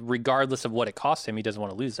he, regardless of what it costs him, he doesn't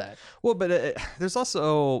want to lose that. Well, but there's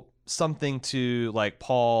also something to like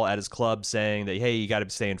Paul at his club saying that, hey, you got to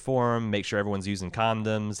stay informed, make sure everyone's using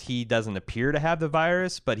condoms. He doesn't appear to have the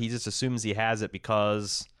virus, but he just assumes he has it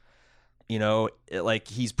because like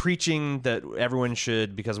he's preaching that everyone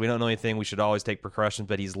should, because we don't know anything, we should always take precautions,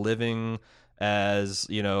 but he's living as,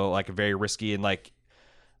 like a very risky, and like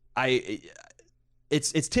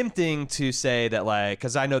it's tempting to say that, like,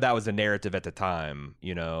 because I know that was the narrative at the time,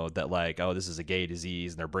 that like, oh, this is a gay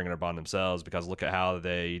disease and they're bringing it upon themselves because look at how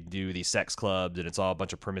they do these sex clubs and it's all a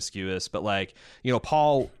bunch of promiscuous. But like,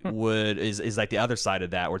 Paul is like the other side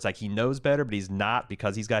of that, where it's like he knows better, but he's not,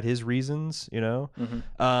 because he's got his reasons,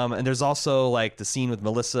 And there's also like the scene with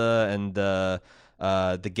Melissa and the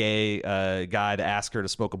gay guy to ask her to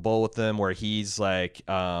smoke a bowl with them, where he's like,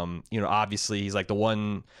 obviously he's like the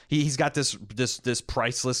one, he's got this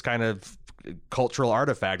priceless kind of cultural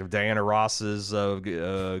artifact of Diana Ross's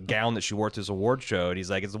gown that she wore to his award show, and he's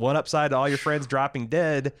like, it's the one upside to all your friends dropping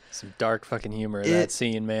dead. Some dark fucking humor in that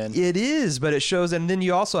scene, man. It is, but it shows. And then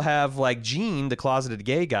you also have like Gene, the closeted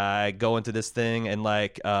gay guy, go into this thing, and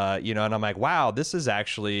like and I'm like, wow, this is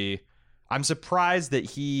actually, I'm surprised that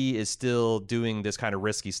he is still doing this kind of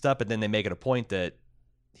risky stuff, but then they make it a point that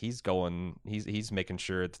he's making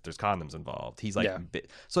sure that there's condoms involved. He's like,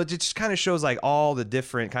 so it just kind of shows like all the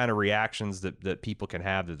different kind of reactions that people can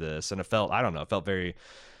have to this. And it felt very,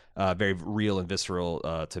 very real and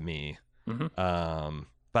visceral to me. Mm-hmm.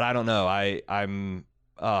 But I don't know.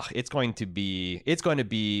 It's going to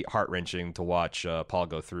be heart wrenching to watch Paul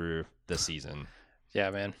go through this season. Yeah,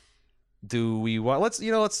 man. Do we want? Let's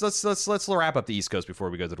wrap up the East Coast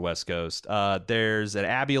before we go to the West Coast. There's an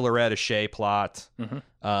Abby, Loretta, Shay plot.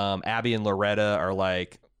 Mm-hmm. Abby and Loretta are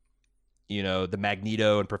like, the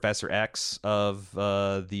Magneto and Professor X of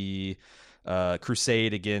the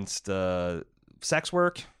crusade against sex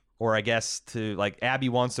work, or I guess to like Abby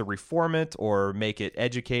wants to reform it or make it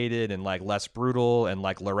educated and like less brutal, and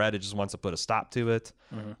like Loretta just wants to put a stop to it.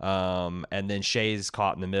 Mm-hmm. And then Shay's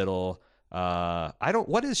caught in the middle.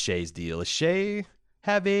 What is Shay's deal? Does Shay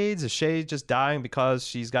have AIDS? Is Shay just dying because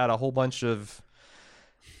she's got a whole bunch of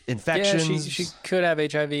infections? Yeah, she could have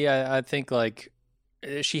HIV. I think like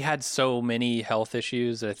she had so many health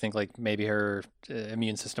issues that I think like maybe her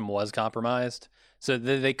immune system was compromised. So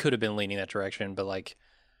they could have been leaning that direction, but like,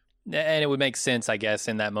 and it would make sense, I guess,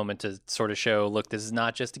 in that moment to sort of show, look, this is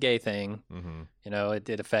not just a gay thing. Mm-hmm.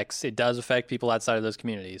 It does affect people outside of those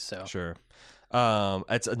communities. So sure.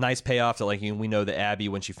 It's a nice payoff that like we know that Abby,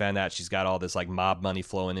 when she found out she's got all this like mob money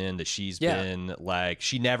flowing in, that she's been like,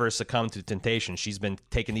 she never succumbed to temptation. She's been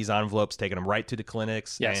taking these envelopes, taking them right to the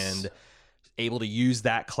clinics, and able to use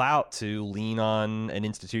that clout to lean on an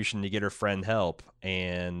institution to get her friend help.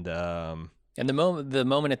 And the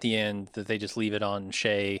moment at the end that they just leave it on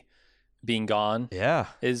Shay being gone,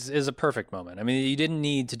 is a perfect moment. I mean, you didn't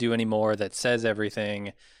need to do any more. That says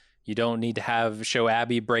everything. You don't need to show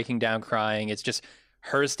Abby breaking down crying. It's just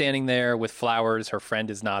her standing there with flowers. Her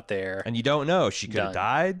friend is not there. And you don't know. She could have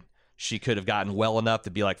died. She could have gotten well enough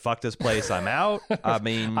to be like, fuck this place, I'm out. I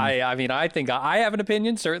mean, I think I have an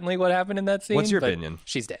opinion, certainly, what happened in that scene. What's your opinion?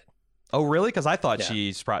 She's dead. Oh, really? Because I thought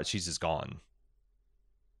she's just gone.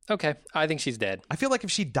 Okay. I think she's dead. I feel like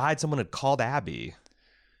if she died, someone had called Abby.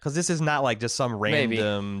 Because this is not like just some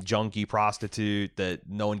random junkie prostitute that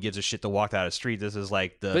no one gives a shit to walk down the street. This is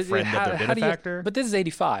like the friend of their benefactor. But this is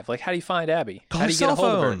 85. Like, how do you find Abby? Call how her do you get a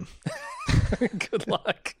hold phone. of her? Good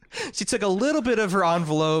luck. She took a little bit of her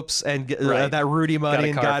envelopes and that Rudy money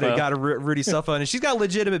and got a Rudy cell phone. And she's got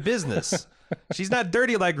legitimate business. She's not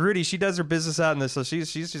dirty like Rudy. She does her business out in this, so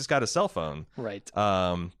she's just got a cell phone. Right.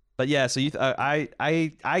 But yeah, so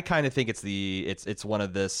I kind of think it's one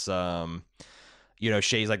of this.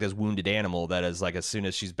 Shay's like this wounded animal that is like, as soon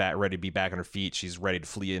as she's ready to be back on her feet, she's ready to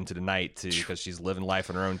flee into the night because she's living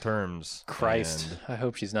life on her own terms. Christ, I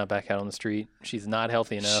hope she's not back out on the street. She's not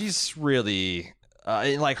healthy enough. She's really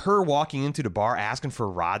like her walking into the bar asking for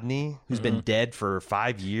Rodney, who's been dead for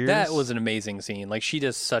 5 years. That was an amazing scene. Like, she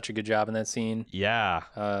does such a good job in that scene. Yeah.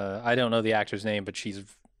 I don't know the actor's name, but she's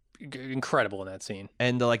incredible in that scene.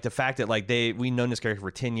 And like the fact that like we've known this character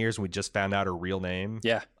for 10 years and we just found out her real name.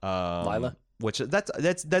 Yeah. Lila. Which that's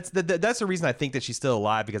the reason I think that she's still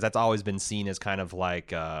alive, because that's always been seen as kind of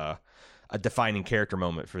like a defining character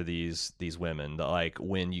moment for these women. Like,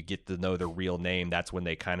 when you get to know their real name, that's when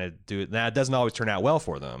they kind of do it. Now, it doesn't always turn out well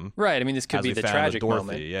for them. Right. I mean, this could be the tragic Dorothy,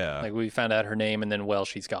 moment. Yeah. Like, we found out her name and then,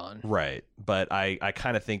 she's gone. Right. But I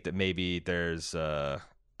kind of think that maybe there's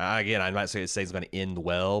again, I'm not saying it's going to end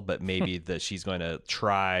well, but maybe that she's going to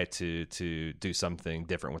try to do something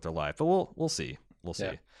different with her life. But we'll see. We'll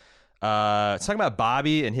see. It's talking about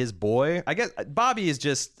Bobby and his boy. I guess Bobby is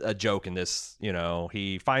just a joke in this.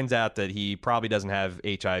 He finds out that he probably doesn't have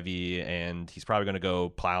HIV, and he's probably going to go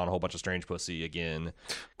plow on a whole bunch of strange pussy again,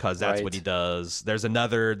 because that's what he does.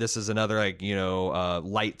 This is another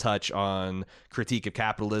light touch on critique of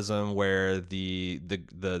capitalism, where the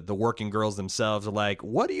working girls themselves are like,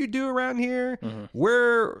 "What do you do around here? Mm-hmm.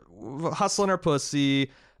 We're hustling our pussy.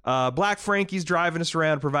 Black Frankie's driving us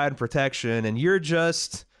around, providing protection, and you're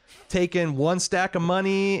just taking one stack of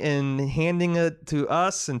money and handing it to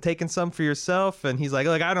us and taking some for yourself." And he's like,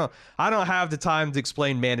 I don't have the time to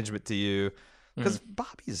explain management to you, because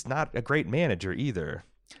Bobby's not a great manager either.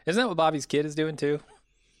 Isn't that what Bobby's kid is doing too?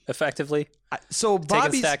 Effectively, so Bobby's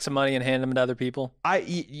taking stacks of money and handing them to other people.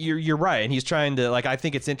 You're right, and he's trying to I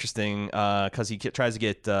think it's interesting because he tries to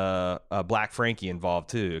get Black Frankie involved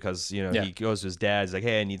too, because he goes to his dad, he's like,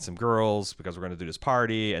 "Hey, I need some girls because we're going to do this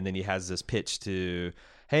party," and then he has this pitch to,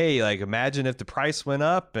 "Hey, imagine if the price went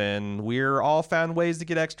up and we're all found ways to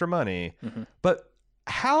get extra money." Mm-hmm. But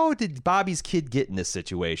how did Bobby's kid get in this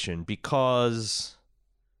situation? Because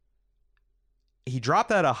he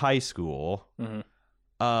dropped out of high school. Mm-hmm.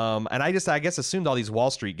 And I guess assumed all these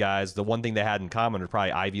Wall Street guys, the one thing they had in common are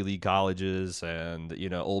probably Ivy League colleges and,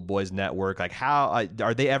 Old Boys Network. How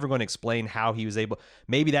are they ever going to explain how he was able?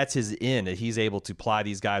 Maybe that's his in, that he's able to ply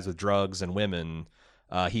these guys with drugs and women.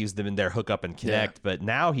 He's them in there, hook up and connect. Yeah. But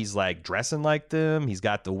now he's dressing like them. He's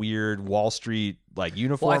got the weird Wall Street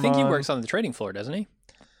uniform. Well, I think he works on the trading floor, doesn't he?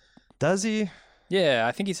 Does he? Yeah,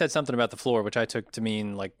 I think he said something about the floor, which I took to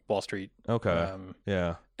mean Wall Street. Okay.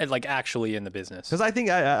 Yeah. And actually in the business. Because I think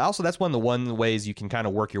also that's one of the ways you can kind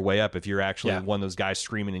of work your way up if you're actually one of those guys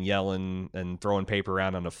screaming and yelling and throwing paper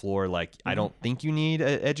around on the floor. I don't think you need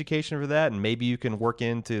education for that, and maybe you can work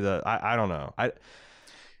into the. I don't know. I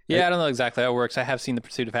don't know exactly how it works. I have seen The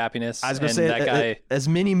Pursuit of Happiness. I was going to say, that guy, as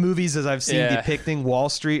many movies as I've seen depicting Wall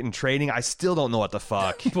Street and trading, I still don't know what the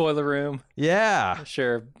fuck. Boiler Room. Yeah.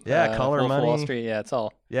 Sure. Yeah, Color Money. Wall Street. Yeah, it's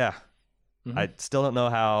all. Yeah. Mm-hmm. I still don't know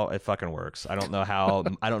how it fucking works. I don't know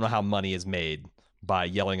how money is made by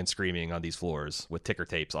yelling and screaming on these floors with ticker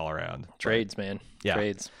tapes all around. Trades, man. Yeah.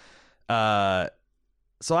 Trades.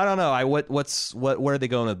 So I don't know. Where are they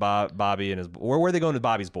going with Bobby and his? Where are they going with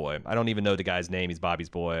Bobby's boy? I don't even know the guy's name. He's Bobby's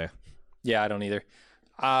boy. Yeah, I don't either.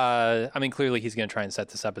 Clearly he's going to try and set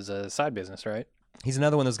this up as a side business, right? He's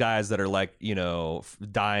another one of those guys that are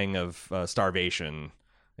dying of starvation.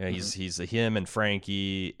 He's him and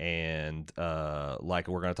Frankie and we're going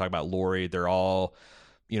to talk about Lori. They're all,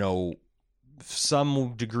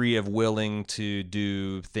 some degree of willing to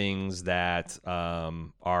do things that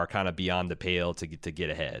are kind of beyond the pale to get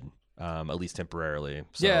ahead, at least temporarily.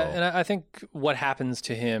 So, yeah, and I think what happens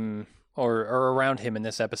to him or around him in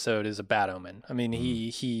this episode is a bad omen. I mean,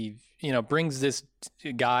 he brings this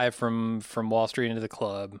guy from Wall Street into the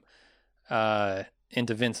club,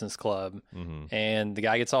 into Vincent's club, and the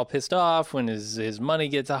guy gets all pissed off when his money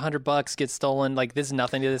gets $100 gets stolen. This is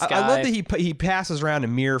nothing to this guy. I love that he passes around a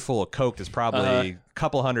mirror full of Coke that's probably a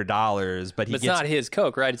couple $100, but it's not his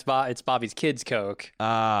Coke, right? It's Bobby's kid's Coke.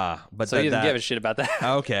 But so he doesn't give a shit about that.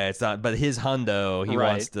 Okay, it's not. But his hundo, he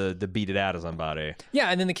wants to beat it out of somebody. Yeah,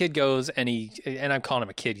 and then the kid goes and I'm calling him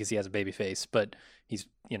a kid because he has a baby face, but he's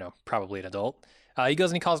probably an adult. He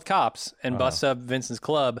goes and he calls the cops and busts up Vincent's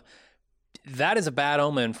club. That is a bad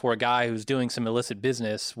omen for a guy who's doing some illicit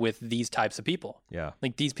business with these types of people. Yeah.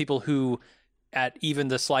 These people who, at even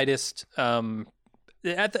the slightest, at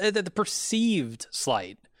the perceived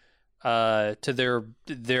slight, to their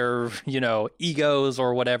egos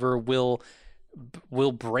or whatever, will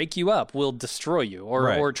break you up, will destroy you,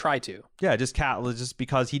 or try to. Yeah, just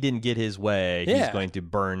because he didn't get his way, he's going to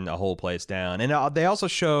burn a whole place down. And they also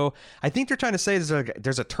show, I think they're trying to say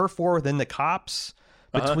there's a turf war within the cops.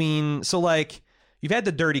 Between you've had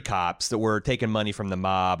the dirty cops that were taking money from the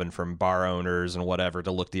mob and from bar owners and whatever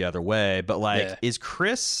to look the other way, but is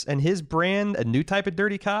Chris and his brand a new type of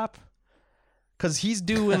dirty cop? Because he's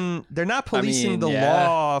doing, they're not policing the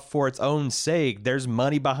law for its own sake. There's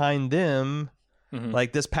money behind them. Mm-hmm.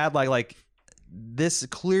 This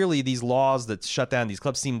clearly, these laws that shut down these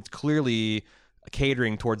clubs seem clearly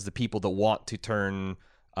catering towards the people that want to turn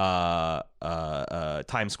Times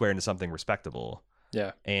Square into something respectable.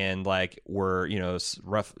 Yeah. And we're,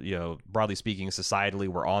 broadly speaking, societally,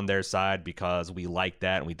 we're on their side because we like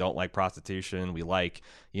that and we don't like prostitution. We like,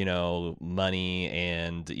 money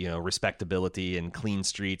and, respectability and clean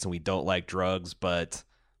streets, and we don't like drugs, but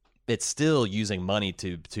it's still using money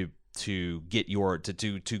to get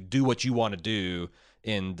to do what you want to do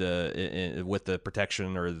with the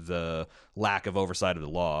protection or the lack of oversight of the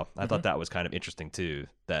law. I thought that was kind of interesting too,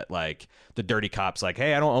 that like the dirty cops like,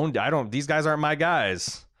 hey, these guys aren't my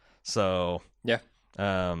guys. So yeah.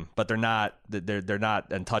 But they're not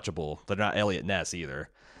untouchable. They're not Elliot Ness either.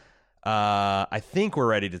 I think we're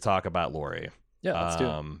ready to talk about Lori. Yeah, let's do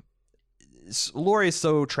it. Lori is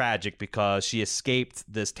so tragic because she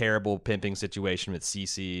escaped this terrible pimping situation with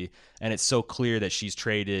Cece, and it's so clear that she's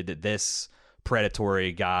traded this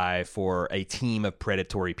predatory guy for a team of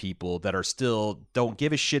predatory people that are still don't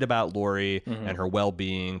give a shit about Lori and her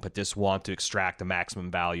well-being, but just want to extract the maximum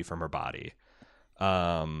value from her body.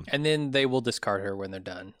 And then they will discard her when they're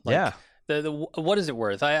done. Like, yeah. What is it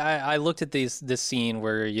worth? I looked at this scene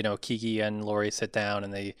where, you know, Kiki and Lori sit down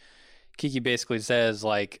and Kiki basically says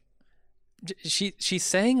like, she's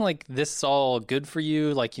saying like, this is all good for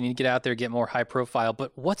you. Like you need to get out there, get more high profile,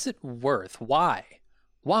 but what's it worth? Why?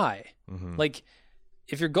 Like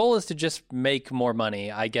if your goal is to just make more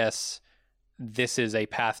money, I guess this is a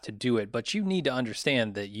path to do it, but you need to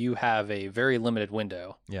understand that you have a very limited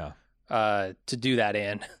window to do that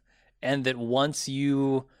in, and that once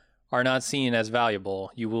you are not seen as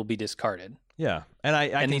valuable, you will be discarded. Yeah.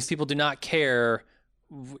 And these people do not care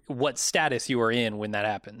what status you are in when that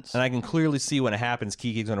happens. And I can clearly see when it happens,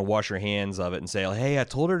 Kiki's going to wash her hands of it and say, hey, I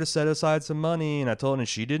told her to set aside some money, and I told her, and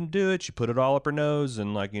she didn't do it. She put it all up her nose,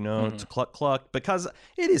 and like, you know, it's cluck cluck, because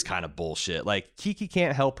it is kind of bullshit. Like Kiki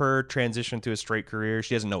can't help her transition to a straight career.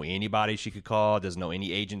 She doesn't know anybody she could call, doesn't know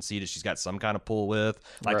any agency that she's got some kind of pull with.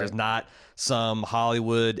 Like there's not some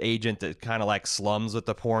Hollywood agent that kind of like slums with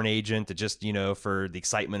the porn agent that just, you know, for the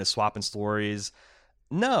excitement of swapping stories.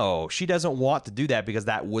 No, she doesn't want to do that because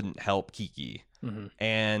that wouldn't help Kiki.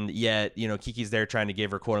 And yet, you know, Kiki's there trying to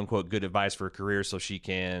give her quote unquote good advice for her career so she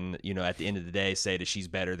can, you know, at the end of the day say that she's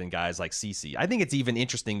better than guys like Cece. I think it's even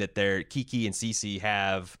interesting that Kiki and Cece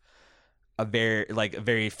have a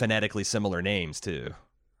very phonetically similar names too.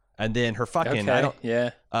 And then her fucking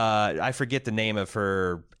I forget the name of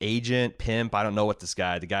her agent, pimp. I don't know what the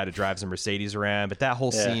guy that drives a Mercedes around, but that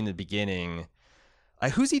whole scene in the beginning,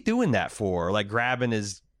 like, who's he doing that for? Like, grabbing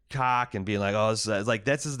his cock and being like, oh,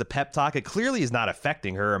 this is the pep talk. It clearly is not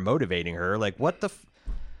affecting her or motivating her. Like, what the...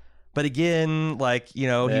 But again, like, you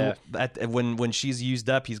know, when she's used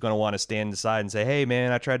up, he's going to want to stand aside and say, hey,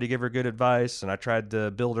 man, I tried to give her good advice and I tried to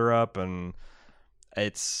build her up. And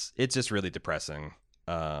it's just really depressing.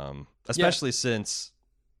 Especially since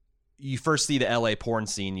you first see the LA porn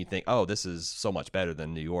scene, you think, oh, this is so much better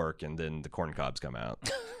than New York. And then the corn cobs come out.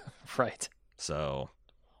 Right. So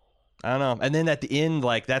I don't know. And then at the end,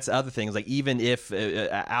 like, that's the other things. Like, even if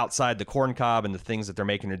outside the corn cob and the things that they're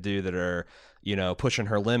making her do that are, you know, pushing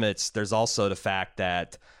her limits, there's also the fact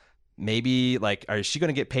that maybe, like, is she going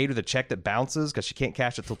to get paid with a check that bounces because she can't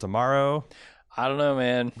cash it till tomorrow? I don't know,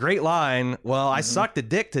 man. Great line. Well, I sucked a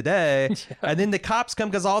dick today. And then the cops come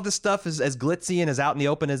because all this stuff is as glitzy and as out in the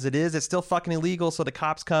open as it is. It's still fucking illegal. So the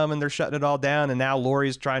cops come and they're shutting it all down. And now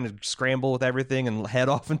Lori's trying to scramble with everything and head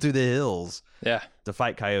off into the hills. Yeah. To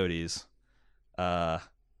fight coyotes.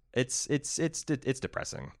 It's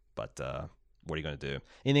depressing. But what are you going to do?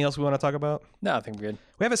 Anything else we want to talk about? No, I think we're good.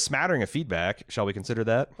 We have a smattering of feedback. Shall we consider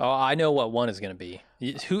that? Oh, I know what one is going to be.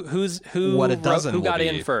 Who got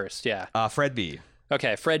in first? Yeah. Fred B.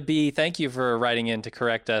 Okay, Fred B. Thank you for writing in to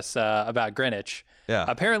correct us about Greenwich. Yeah.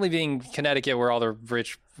 Apparently, being Connecticut, where all the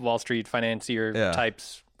rich Wall Street financier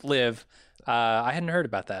types live. I hadn't heard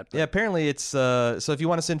about that. But. Yeah, apparently it's so if you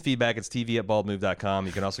want to send feedback, it's tv@baldmove.com.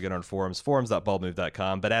 You can also get on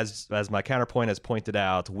forums.baldmove.com. But as my counterpoint has pointed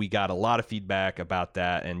out, we got a lot of feedback about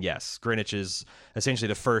that. And yes, Greenwich is essentially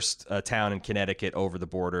the first town in Connecticut over the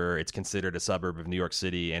border. It's considered a suburb of New York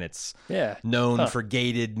City, and it's known for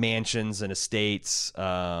gated mansions and estates,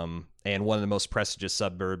 and one of the most prestigious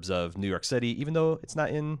suburbs of New York City, even though it's not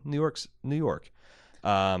in New York.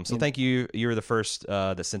 So thank you. You're the first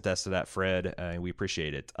that sent us to that, Fred. We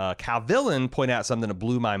appreciate it. Calvillain pointed out something that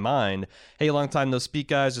blew my mind. Hey, long time no speak,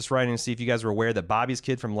 guys. Just writing to see if you guys were aware that Bobby's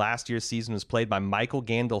kid from last year's season was played by Michael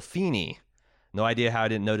Gandolfini. No idea how I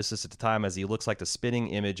didn't notice this at the time, as he looks like the spitting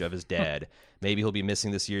image of his dad. Maybe he'll be missing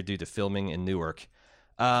this year due to filming in Newark.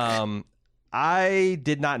 I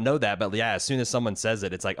did not know that, but yeah, as soon as someone says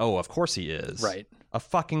it, it's like, oh, of course he is. Right. A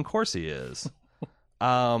fucking course he is.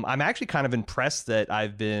 I'm actually kind of impressed that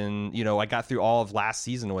I've been, you know, I got through all of last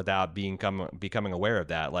season without becoming aware of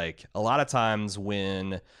that. Like, a lot of times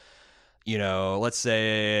when let's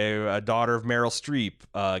say a daughter of Meryl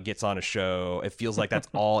Streep gets on a show, it feels like that's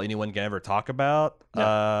all anyone can ever talk about.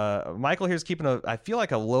 Yeah. Michael here's keeping I feel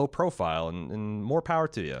like a low profile, and more power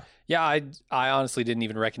to you. Yeah, I honestly didn't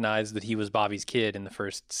even recognize that he was Bobby's kid in the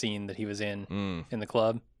first scene that he was in the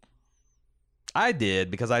club. I did,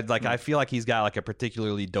 because I feel like he's got like a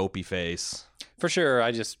particularly dopey face. For sure.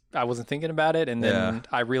 I wasn't thinking about it, and then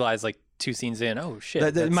I realized like 2 scenes in, oh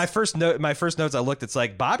shit. My first notes I looked, it's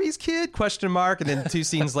like Bobby's kid ? And then 2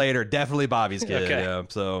 scenes later, definitely Bobby's kid. Okay. Yeah.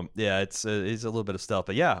 So yeah, it's a little bit of stealth,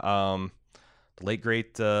 but yeah, the late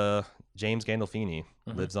great James Gandolfini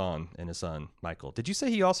lives on in his son Michael. Did you say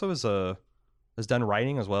he also has done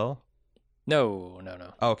writing as well? No.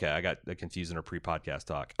 Okay, I got confused in our pre-podcast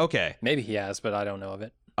talk. Okay. Maybe he has, but I don't know of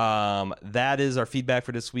it. That is our feedback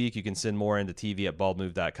for this week. You can send more into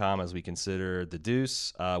tv@baldmove.com as we consider The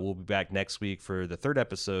Deuce. We'll be back next week for the 3rd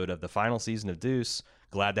episode of the final season of Deuce.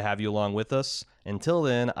 Glad to have you along with us. Until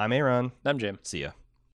then, I'm Aaron. I'm Jim. See ya.